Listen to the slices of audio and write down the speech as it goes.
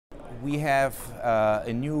we have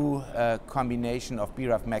a new combination of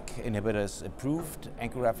BRAF-MEK inhibitors approved,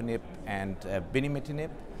 Encorafenib and binimetinib,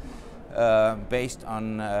 based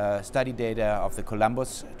on study data of the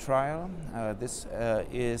Columbus trial. This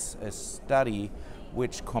is a study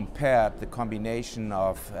which compared the combination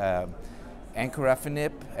of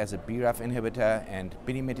Encorafenib as a BRAF inhibitor and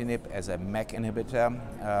binimetinib as a MEK inhibitor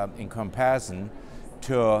in comparison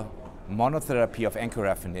to monotherapy of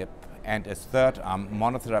Encorafenib and a third arm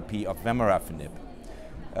monotherapy of vemurafenib.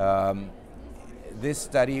 This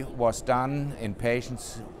study was done in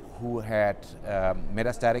patients who had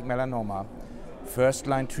metastatic melanoma,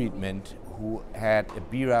 first-line treatment, who had a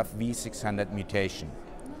BRAF V600 mutation,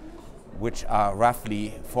 which are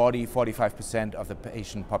roughly 40–45% of the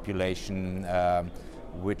patient population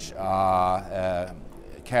which are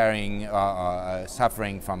carrying or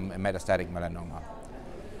suffering from metastatic melanoma.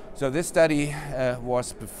 So this study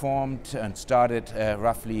was performed and started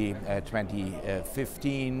roughly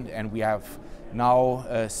 2015, and we have now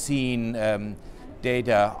seen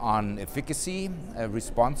data on efficacy,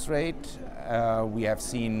 response rate. We have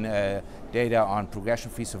seen data on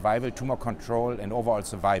progression-free survival, tumor control, and overall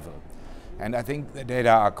survival. And I think the data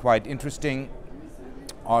are quite interesting,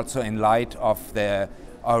 also in light of the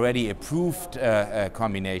already approved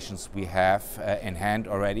combinations we have in hand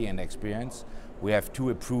already in experience. We have two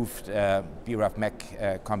approved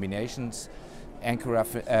BRAF-MEK combinations,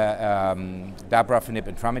 dabrafenib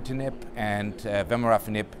and trametinib, and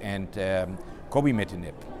vemurafenib and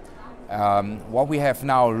binimetinib. What we have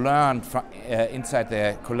now learned from, inside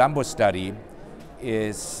the Columbus study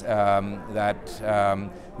is that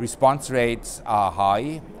response rates are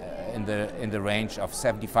high, in the range of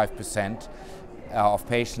 75% of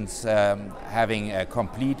patients having a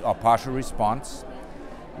complete or partial response.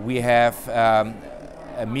 We have a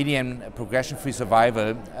median progression-free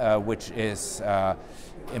survival which is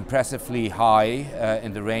impressively high,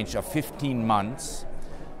 in the range of 15 months.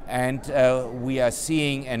 And we are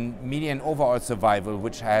seeing a median overall survival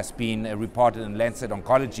which has been reported in Lancet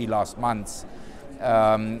Oncology last month,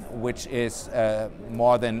 which is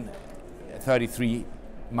more than 33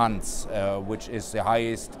 months, which is the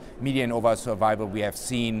highest median overall survival we have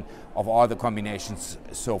seen of all the combinations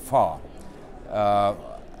so far.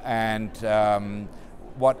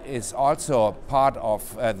 What is also part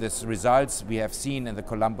of these results we have seen in the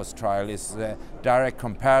Columbus trial is the direct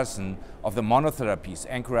comparison of the monotherapies,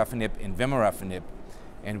 Encorafenib and vemurafenib.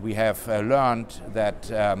 And we have learned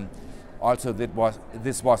that also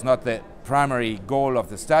this was not the primary goal of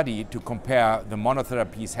the study to compare the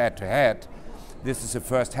monotherapies head-to-head. This is the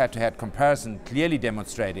first head-to-head comparison, clearly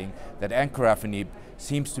demonstrating that Encorafenib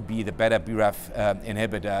seems to be the better BRAF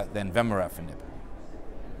inhibitor than vemurafenib.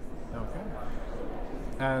 Okay.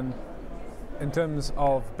 And in terms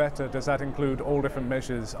of better, does that include all different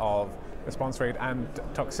measures of response rate and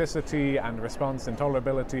toxicity and response and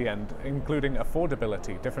tolerability, and including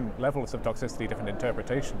affordability, different levels of toxicity, different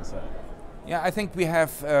interpretations there? Yeah, I think we have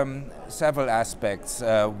several aspects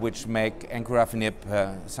which make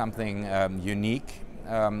Encorafenib something unique.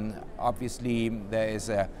 Obviously, there is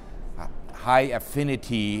a high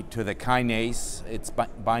affinity to the kinase it's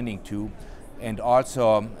binding to, and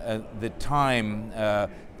also the time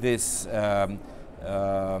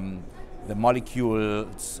the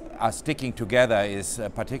molecules are sticking together is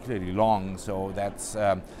particularly long. So that's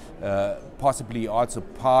possibly also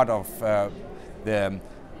part of the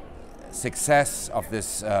success of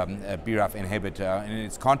this BRAF inhibitor, and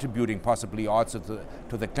it's contributing possibly also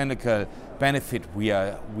to the clinical benefit we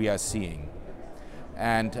are seeing.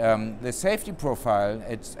 And the safety profile,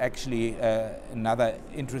 it's actually another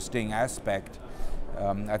interesting aspect.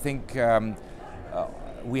 I think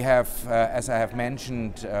we have, as I have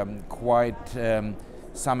mentioned, quite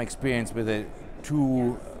some experience with the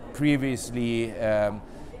two previously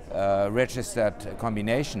registered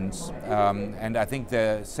combinations, and I think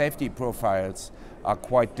the safety profiles are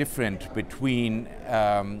quite different between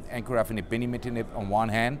Encorafenib binimetinib on one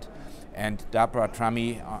hand and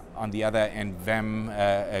dabra-trami on the other, and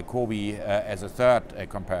vem-cobi as a third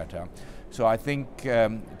comparator. So I think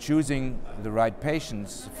choosing the right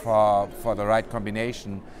patients for the right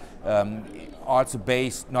combination, also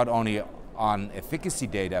based not only on efficacy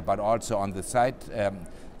data but also on the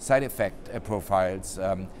side effect profiles,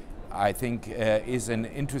 I think is an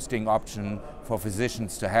interesting option for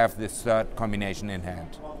physicians to have this third combination in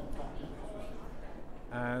hand.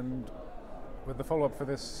 And with the follow-up for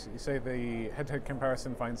this, you say the head-to-head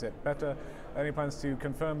comparison finds it better. Any plans to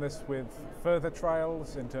confirm this with further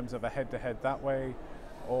trials in terms of a head-to-head that way,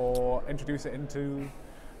 or introduce it into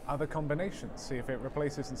other combinations, see if it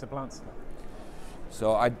replaces and supplants them?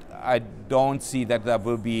 So I don't see that there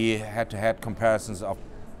will be head-to-head comparisons of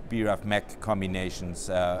BRAF-MEK combinations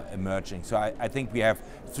emerging. So I think we have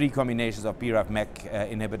 3 combinations of BRAF-MEK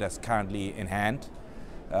inhibitors currently in hand.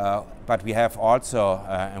 But we have also,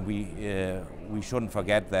 and we shouldn't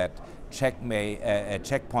forget that, checkpoint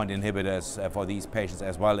inhibitors for these patients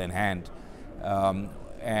as well in hand.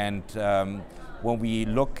 When we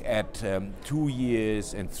look at 2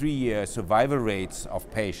 years and 3 year survival rates of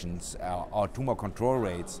patients or tumor control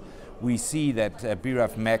rates, we see that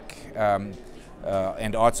BRAF-MEK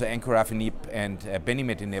and also Encorafenib and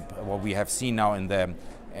binimetinib, what we have seen now in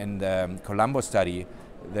the Colombo study,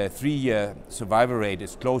 the 3 year survival rate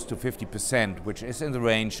is close to 50%, which is in the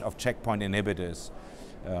range of checkpoint inhibitors.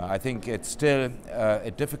 I think it's still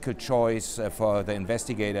a difficult choice for the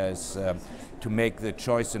investigators to make the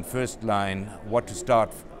choice in first line what to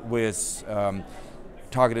start with,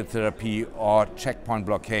 targeted therapy or checkpoint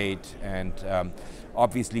blockade, and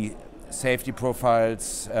obviously safety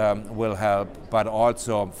profiles will help, but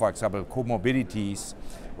also, for example, comorbidities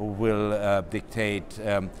will dictate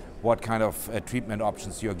what kind of treatment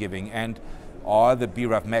options you're giving. And all the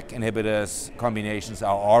BRAF-MEK inhibitors combinations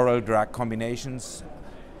are oral drug combinations.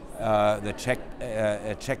 The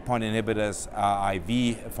checkpoint inhibitors are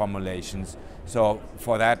IV formulations. So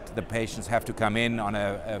for that, the patients have to come in on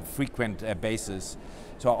a frequent basis.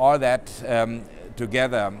 So all that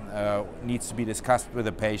together needs to be discussed with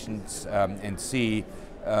the patients and see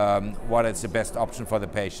what is the best option for the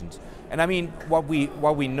patient. And I mean, what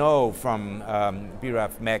we know from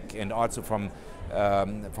BRAF-MEK and also from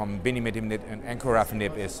binimetinib and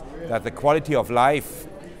Encorafenib is that the quality of life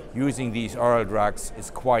using these oral drugs is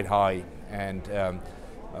quite high, and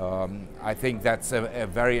I think that's a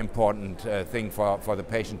very important thing for the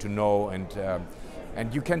patient to know.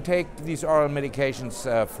 And you can take these oral medications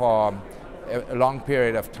for a long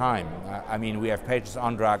period of time. I mean, we have patients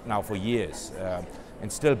on drug now for years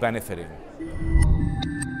and still benefiting.